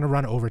 listen, we're going to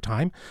run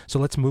overtime, so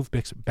let's move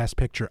Best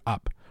Picture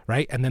up.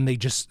 Right? And then they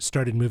just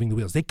started moving the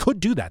wheels. They could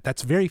do that.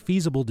 That's very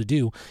feasible to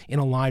do in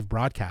a live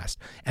broadcast.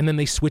 And then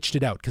they switched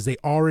it out because they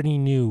already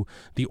knew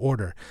the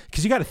order.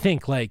 Because you got to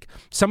think, like,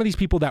 some of these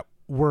people that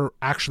were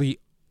actually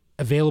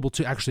available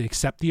to actually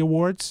accept the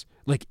awards,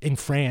 like in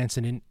France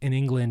and in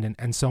England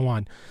and so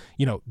on,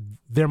 you know,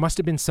 there must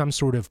have been some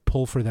sort of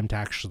pull for them to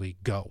actually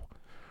go,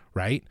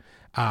 right?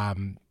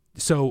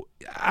 So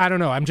I don't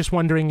know. I'm just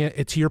wondering,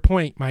 to your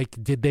point, Mike,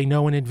 did they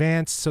know in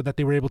advance so that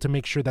they were able to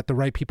make sure that the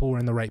right people were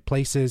in the right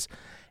places?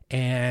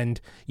 And,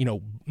 you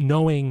know,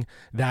 knowing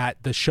that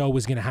the show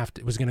was going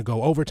to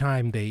go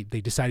overtime, they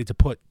decided to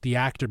put the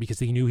actor because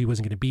they knew he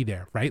wasn't going to be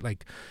there, right?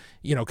 Like,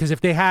 you know, because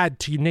if they had,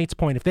 to Nate's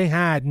point, if they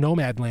had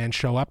Nomadland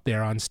show up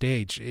there on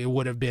stage, it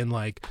would have been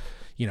like,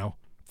 you know,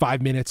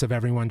 5 minutes of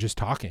everyone just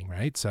talking,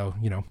 right? So,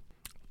 you know.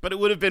 But it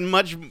would have been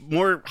much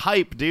more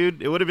hype,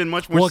 dude. It would have been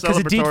much more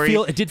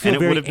celebratory. It did feel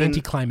very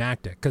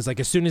anticlimactic, because like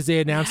as soon as they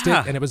announced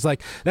it, and it was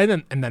like,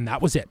 then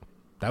that was it.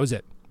 That was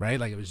it, right?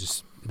 Like it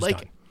was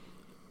done.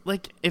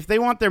 Like, if they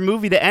want their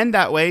movie to end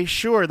that way,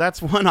 sure,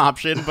 that's one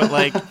option. But,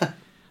 like,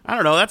 I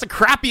don't know. That's a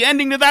crappy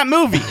ending to that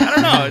movie. I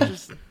don't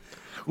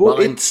know.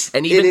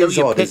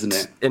 Isn't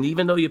it? And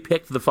even though you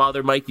picked the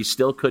father, Mike, you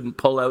still couldn't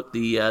pull out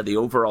the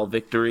overall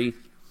victory.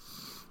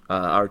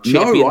 Our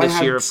champion this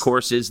year, of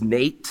course, is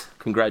Nate.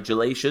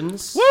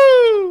 Congratulations.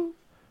 Woo!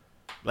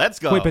 Let's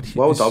go. Wait,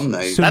 well done,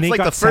 Nate. So that's Nate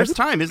like the first 7th?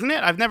 time, isn't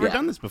it? I've never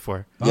done this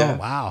before. Yeah.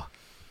 Oh, wow.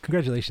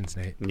 Congratulations,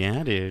 Nate.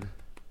 Yeah, dude.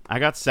 I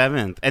got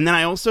 7th, and then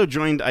I also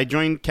joined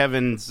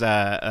Kevin's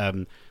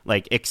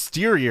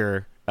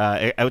exterior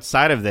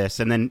outside of this.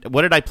 And then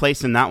what did I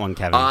place in that one,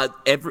 Kevin?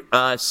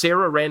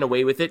 Sarah ran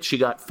away with it. She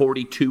got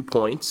 42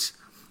 points,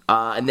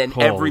 and then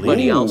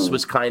everybody else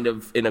was kind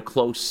of in a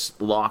close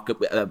lock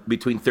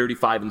between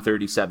 35 and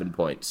 37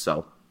 points.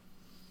 So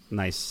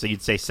nice. So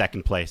you'd say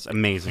second place.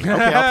 Amazing.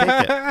 Okay,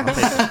 I'll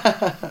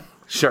take it.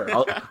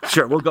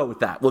 Sure. We'll go with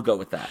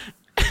that.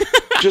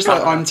 Just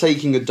like I'm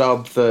taking a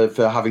dub for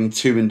having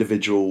two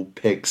individual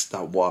picks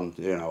that won,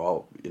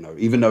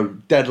 even though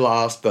dead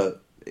last,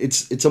 but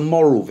it's a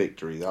moral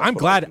victory. I'm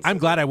glad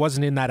I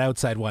wasn't in that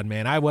outside one,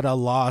 man. I would have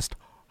lost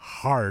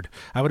hard.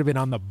 I would have been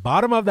on the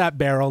bottom of that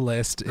barrel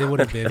list. It would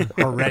have been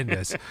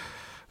horrendous.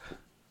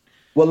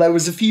 Well, there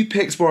was a few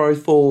picks where I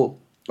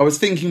was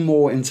thinking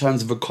more in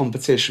terms of a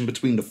competition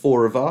between the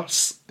four of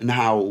us, and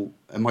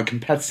my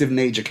competitive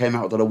nature came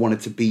out that I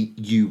wanted to beat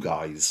you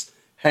guys.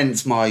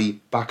 Hence my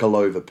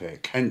Bakalova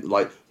pick.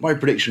 My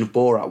prediction of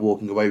Borat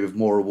walking away with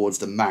more awards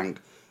than Mank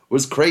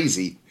was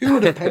crazy. Who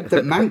would have pegged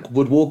that Mank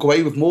would walk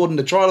away with more than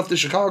the Trial of the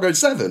Chicago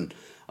 7?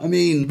 I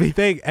mean...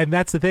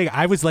 That's the thing.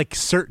 I was like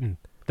certain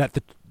that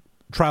the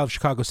Trial of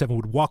Chicago 7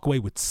 would walk away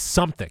with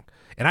something.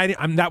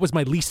 And that was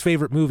my least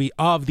favorite movie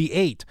of the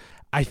 8.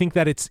 I think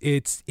that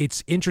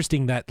it's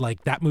interesting that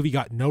like that movie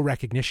got no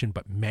recognition,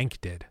 but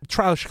Mank did.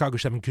 Trial of Chicago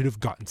 7 could have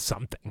gotten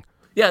something.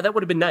 Yeah, that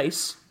would have been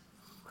nice.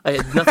 I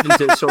had nothing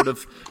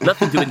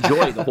to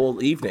enjoy the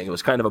whole evening. It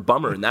was kind of a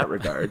bummer in that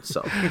regard.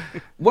 So,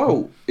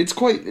 well, it's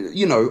quite,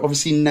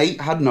 obviously Nate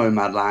had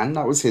Nomadland.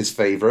 That was his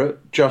favourite.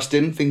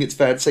 Justin, I think it's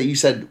fair to say you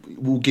said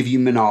we'll give you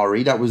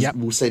Minari.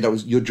 We'll say that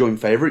was your joint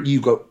favourite.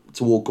 You got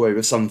to walk away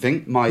with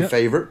something. My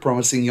favourite,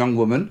 Promising Young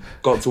Woman,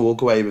 got to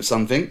walk away with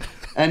something.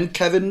 And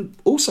Kevin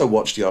also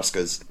watched the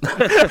Oscars.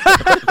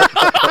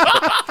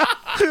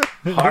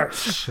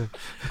 Harsh.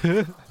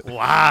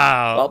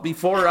 Wow. Well,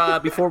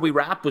 before we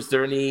wrap, was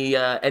there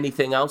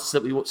anything else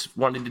that we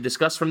wanted to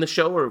discuss from the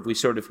show, or have we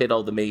sort of hit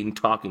all the main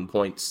talking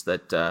points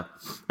that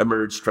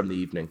emerged from the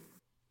evening?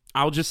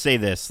 I'll just say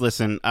this.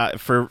 Listen,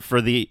 for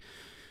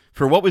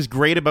what was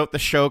great about the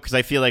show, because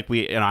I feel like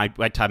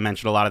I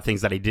mentioned a lot of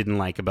things that I didn't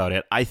like about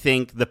it. I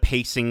think the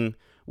pacing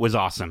was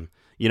awesome.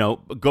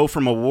 Go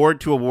from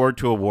award to award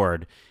to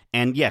award.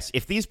 And yes,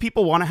 if these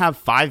people want to have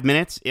 5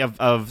 minutes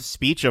of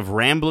speech of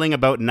rambling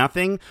about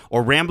nothing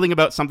or rambling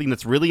about something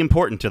that's really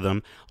important to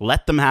them,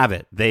 let them have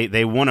it.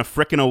 They won a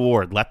frickin'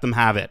 award. Let them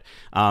have it.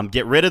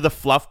 Get rid of the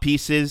fluff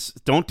pieces.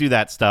 Don't do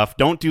that stuff.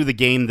 Don't do the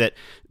game that,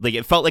 like,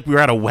 it felt like we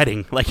were at a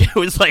wedding. Like, it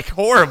was like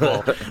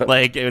horrible.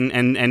 Like,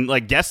 and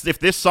like, guess if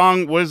this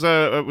song was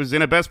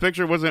in a Best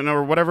Picture, wasn't,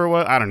 or whatever it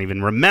was. I don't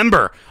even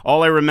remember.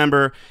 All I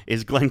remember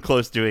is Glenn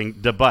Close doing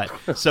the butt.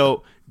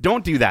 So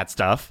don't do that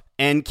stuff.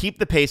 And keep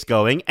the pace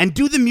going and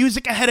do the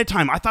music ahead of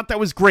time. I thought that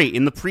was great.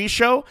 In the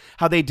pre-show,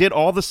 how they did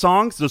all the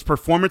songs, those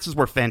performances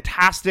were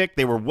fantastic.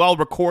 They were well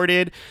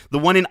recorded. The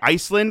one in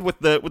Iceland with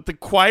the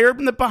choir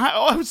in the behind,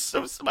 I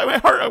was my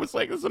heart, I was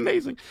like, this is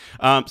amazing.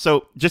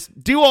 So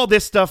just do all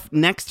this stuff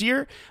next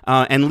year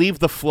and leave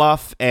the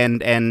fluff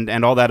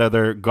and all that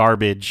other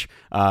garbage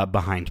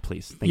behind,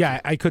 please. Thank you.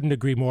 I couldn't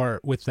agree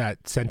more with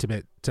that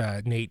sentiment,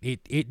 Nate.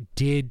 It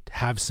did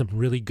have some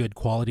really good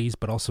qualities,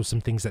 but also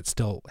some things that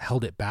still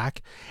held it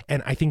back.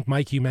 And I think,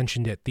 Mike, you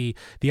mentioned it, the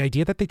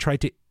idea that they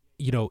tried to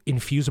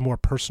infuse a more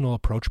personal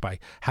approach by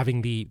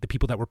having the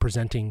people that were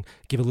presenting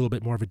give a little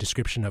bit more of a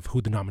description of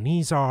who the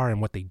nominees are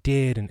and what they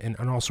did and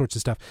all sorts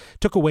of stuff,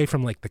 took away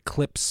from like the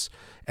clips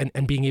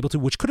and being able to,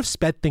 which could have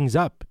sped things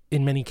up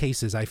in many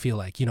cases. I feel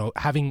like,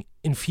 having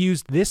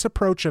infused this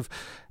approach of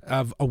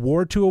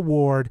award to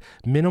award,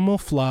 minimal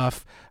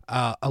fluff,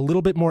 a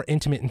little bit more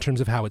intimate in terms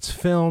of how it's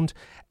filmed,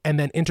 and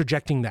then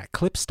interjecting that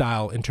clip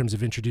style in terms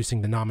of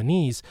introducing the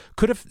nominees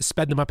could have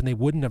sped them up, and they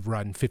wouldn't have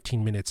run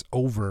 15 minutes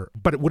over,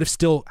 but it would have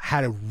still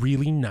had a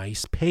really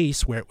nice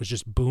pace where it was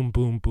just boom,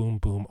 boom, boom,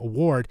 boom,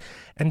 award.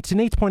 And to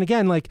Nate's point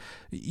again, like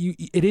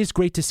it is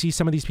great to see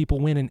some of these people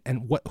win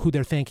and who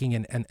they're thanking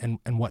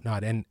and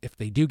whatnot. And if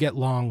they do get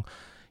long,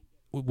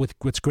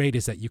 what's great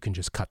is that you can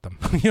just cut them.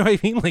 You know what I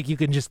mean? Like you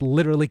can just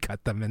literally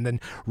cut them and then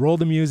roll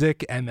the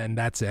music and then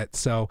that's it.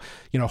 So,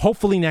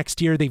 hopefully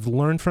next year they've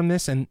learned from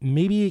this, and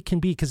maybe it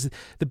can be, because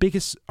the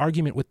biggest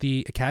argument with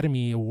the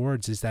Academy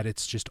Awards is that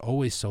it's just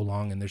always so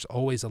long and there's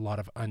always a lot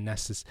of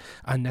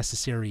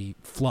unnecessary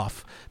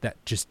fluff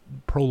that just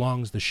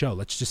prolongs the show.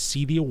 Let's just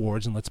see the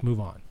awards and let's move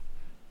on.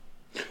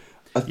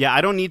 Yeah,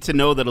 I don't need to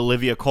know that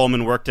Olivia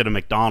Colman worked at a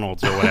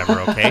McDonald's or whatever,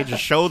 okay?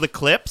 Just show the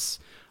clips.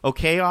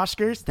 Okay,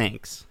 Oscars?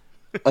 Thanks.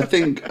 I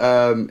think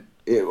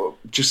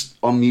just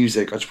on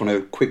music, I just want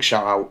to quick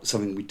shout out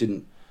something we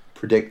didn't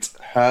predict.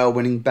 Her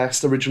winning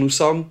Best Original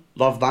Song.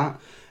 Love that.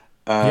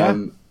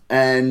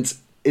 And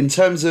in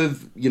terms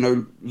of,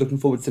 looking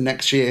forward to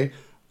next year,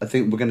 I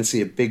think we're going to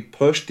see a big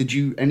push. Did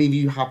any of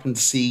you happen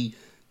to see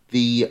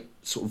the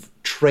sort of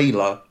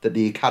trailer that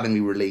the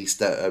Academy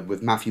released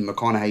with Matthew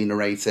McConaughey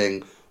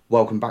narrating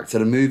Welcome Back to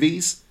the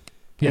Movies?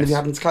 Yes. If you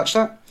happen to catch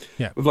that?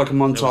 Yeah. With like a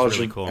montage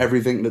really of cool.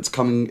 everything that's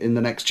coming in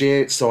the next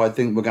year. So I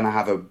think we're going to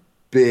have a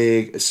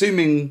big,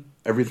 assuming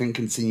everything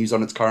continues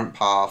on its current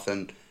path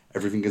and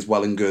everything is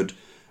well and good,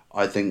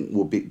 I think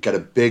we'll get a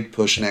big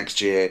push next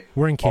year.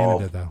 We're in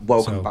Canada, though.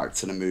 Welcome Back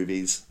to the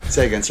Movies.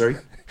 Say again, sorry?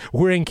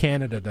 We're in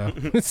Canada,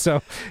 though.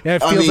 So it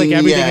feels like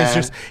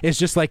everything is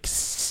just like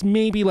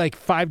maybe like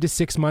 5 to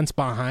 6 months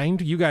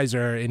behind. You guys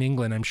are in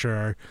England, I'm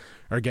sure,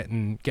 are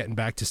getting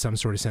back to some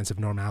sort of sense of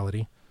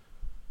normality.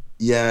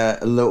 Yeah,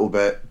 a little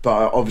bit.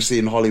 But obviously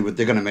in Hollywood,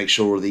 they're going to make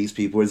sure all these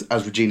people,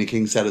 as Regina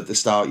King said at the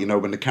start,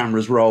 when the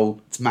cameras roll,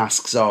 it's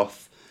masks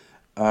off.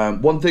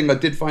 One thing I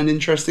did find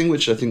interesting,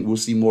 which I think we'll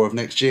see more of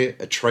next year,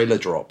 a trailer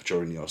drop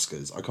during the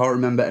Oscars. I can't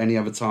remember any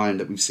other time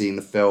that we've seen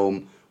a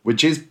film,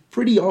 which is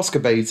pretty Oscar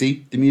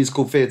baity. The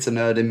musical theatre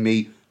nerd in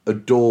me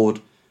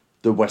adored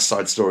the West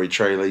Side Story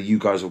trailer. You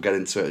guys will get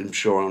into it, I'm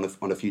sure,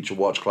 on a future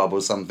Watch Club or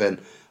something.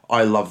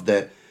 I loved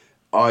it.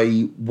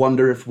 I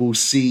wonder if we'll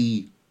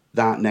see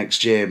that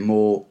next year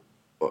more,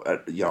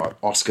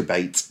 Oscar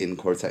bait in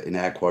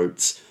air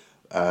quotes,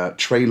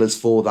 trailers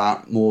for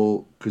that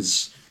more,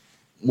 because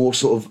more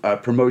sort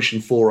of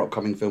promotion for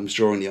upcoming films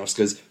during the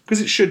Oscars,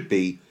 because it should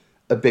be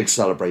a big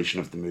celebration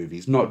of the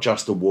movies, not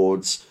just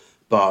awards,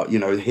 but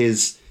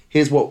here's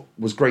what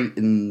was great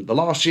in the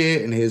last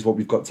year, and here's what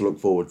we've got to look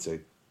forward to.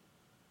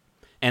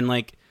 And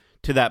like,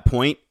 to that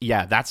point,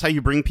 yeah, that's how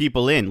you bring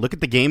people in. Look at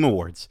the Game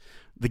Awards.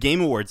 The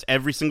Game Awards,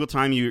 every single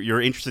time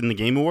you're interested in the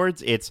Game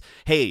Awards, it's,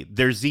 hey,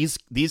 there's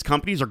these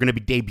companies are going to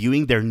be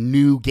debuting their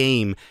new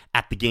game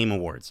at the Game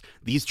Awards.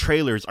 These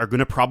trailers are going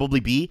to probably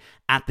be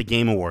at the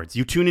Game Awards.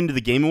 You tune into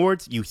the Game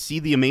Awards, you see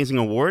the amazing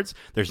awards.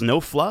 There's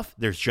no fluff.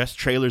 There's just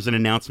trailers and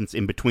announcements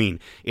in between.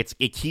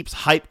 It keeps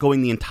hype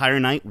going the entire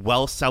night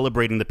while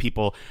celebrating the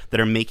people that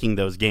are making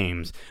those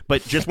games.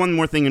 But just one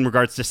more thing in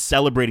regards to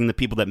celebrating the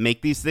people that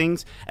make these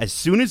things. As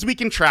soon as we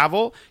can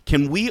travel,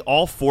 can we,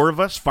 all 4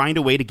 of us, find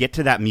a way to get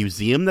to that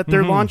museum that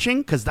they're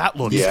launching? Because that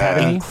looks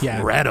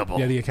incredible.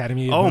 Yeah, the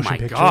Academy of Oh Motion my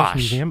Pictures gosh.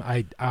 Museum.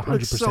 I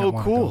 100% so want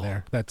to cool. go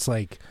there. That's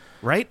like...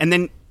 Right? And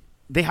then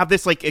they have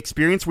this like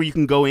experience where you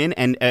can go in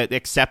and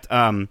accept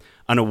an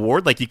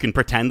award. Like, you can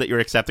pretend that you're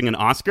accepting an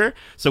Oscar.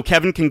 So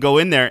Kevin can go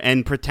in there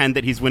and pretend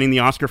that he's winning the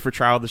Oscar for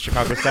Trial of the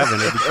Chicago 7.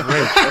 It'd be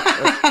great.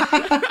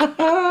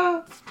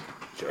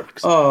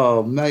 Jerks.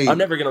 Oh, mate. I'm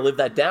never going to live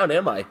that down,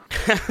 am I?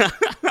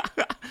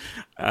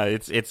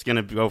 It's going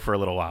to go for a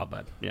little while,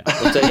 but yeah.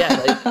 But,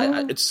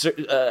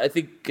 I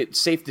think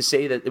it's safe to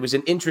say that it was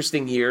an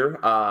interesting year,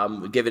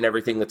 given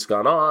everything that's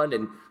gone on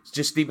and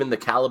just even the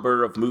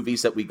caliber of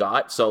movies that we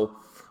got. So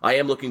I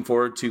am looking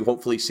forward to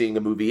hopefully seeing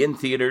a movie in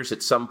theaters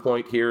at some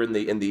point here in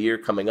the year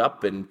coming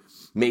up, and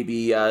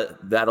maybe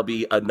that'll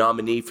be a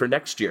nominee for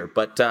next year.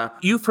 But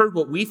you've heard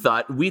what we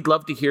thought. We'd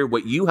love to hear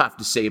what you have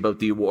to say about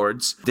the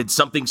awards. Did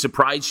something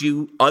surprise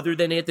you other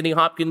than Anthony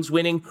Hopkins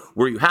winning?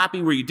 Were you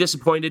happy? Were you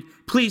disappointed?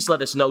 Please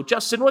let us know.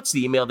 Justin, what's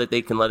the email that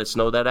they can let us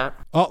know that at?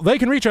 They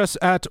can reach us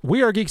at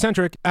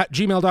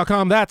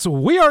wearegeekcentric@gmail.com. That's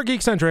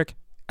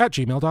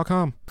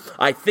wearegeekcentric@gmail.com.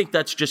 I think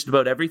that's just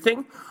about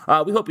everything.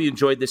 We hope you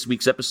enjoyed this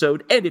week's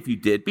episode, and if you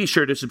did, be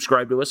sure to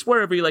subscribe to us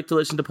wherever you like to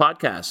listen to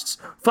podcasts.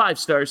 5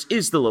 stars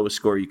is the lowest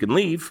score you can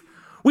leave.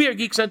 We are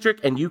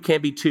Geekcentric, and you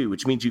can be too,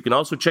 which means you can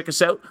also check us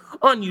out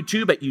on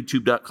YouTube at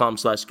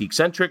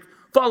youtube.com/geekcentric.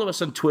 Follow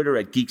us on Twitter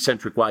at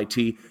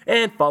GeekcentricYT,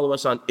 and follow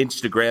us on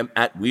Instagram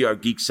at We Are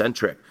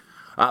Geekcentric.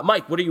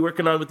 Mike, what are you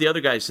working on with the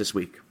other guys this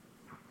week?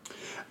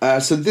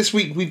 So this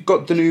week we've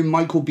got the new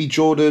Michael B.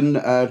 Jordan,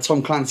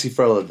 Tom Clancy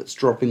thriller that's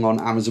dropping on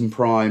Amazon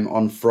Prime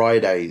on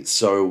Friday.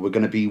 So we're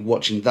going to be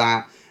watching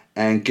that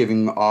and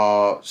giving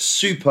our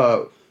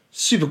super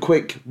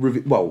quick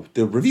review. Well,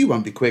 the review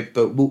won't be quick,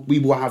 but we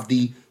will have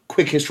the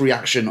quickest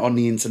reaction on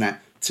the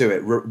internet to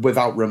it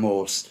without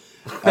remorse.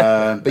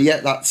 But yeah,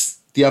 that's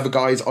the other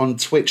guys on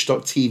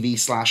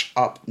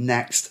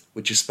twitch.tv/upnext,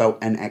 which is spelled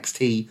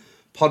NXT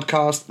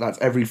podcast. That's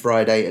every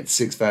Friday at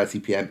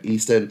 6:30 p.m.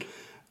 Eastern.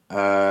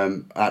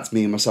 That's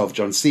me and myself,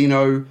 John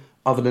Cena.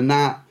 Other than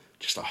that,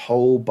 just a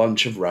whole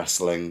bunch of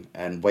wrestling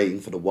and waiting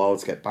for the world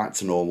to get back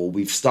to normal.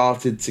 We've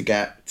started to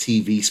get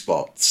TV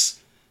spots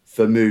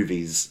for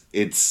movies.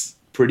 It's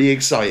pretty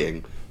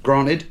exciting.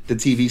 Granted, the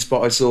TV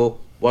spot I saw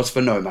was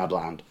for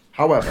Nomadland.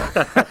 However,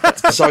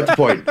 that's beside the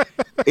point.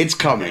 It's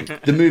coming.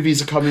 The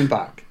movies are coming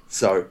back.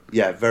 So,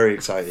 yeah, very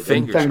excited.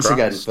 Fingers and thanks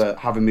crossed. again for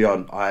having me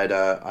on. I had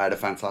a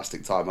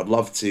fantastic time. I'd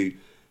love to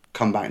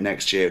come back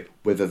next year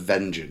with a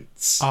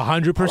vengeance.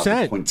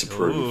 100%. Point to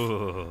prove.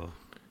 Ooh.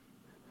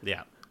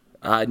 Yeah.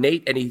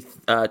 Nate, any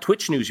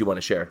Twitch news you want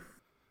to share?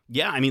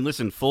 Yeah, I mean,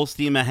 listen, full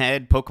steam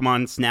ahead.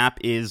 Pokemon Snap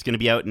is going to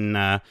be out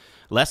in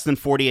less than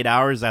 48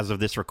 hours as of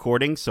this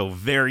recording, so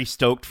very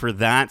stoked for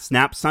that.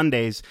 Snap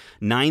Sundays,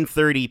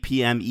 9:30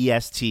 p.m.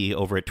 EST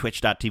over at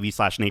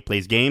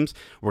twitch.tv/NatePlaysGames.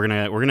 We're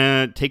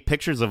gonna take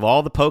pictures of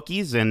all the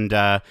Pokies and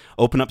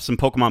open up some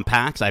Pokemon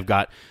packs. I've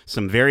got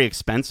some very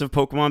expensive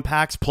Pokemon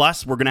packs.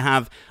 Plus, we're gonna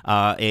have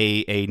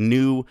a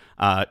new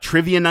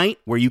trivia night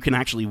where you can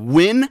actually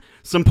win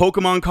some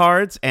Pokemon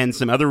cards and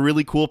some other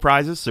really cool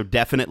prizes. So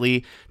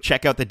definitely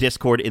check out the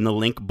Discord in the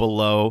link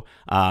below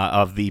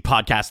of the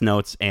podcast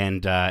notes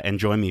and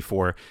join me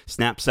for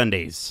Snap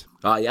Sundays.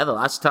 Yeah, the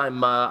last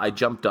time I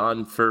jumped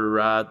on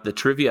for the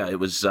trivia, it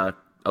was a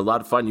lot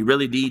of fun. You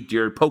really need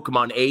your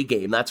Pokemon A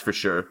game, that's for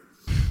sure.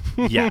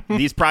 Yeah,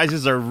 these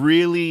prizes are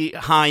really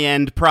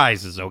high-end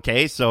prizes,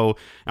 okay? So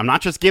I'm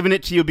not just giving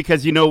it to you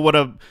because you know what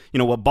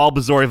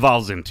Bulbasaur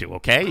evolves into,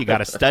 okay? You got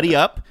to study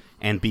up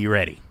and be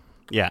ready.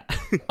 Yeah.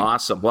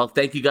 Awesome. Well,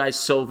 thank you guys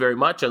so very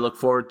much. I look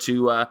forward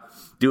to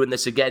doing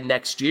this again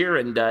next year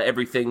and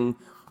everything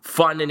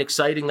fun and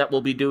exciting that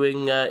we'll be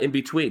doing in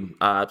between.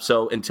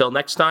 So until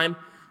next time,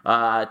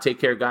 take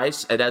care,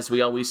 guys. And as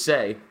we always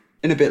say,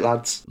 In a bit,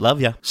 lads. Love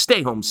ya.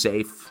 stay home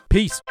safe.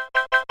 Peace.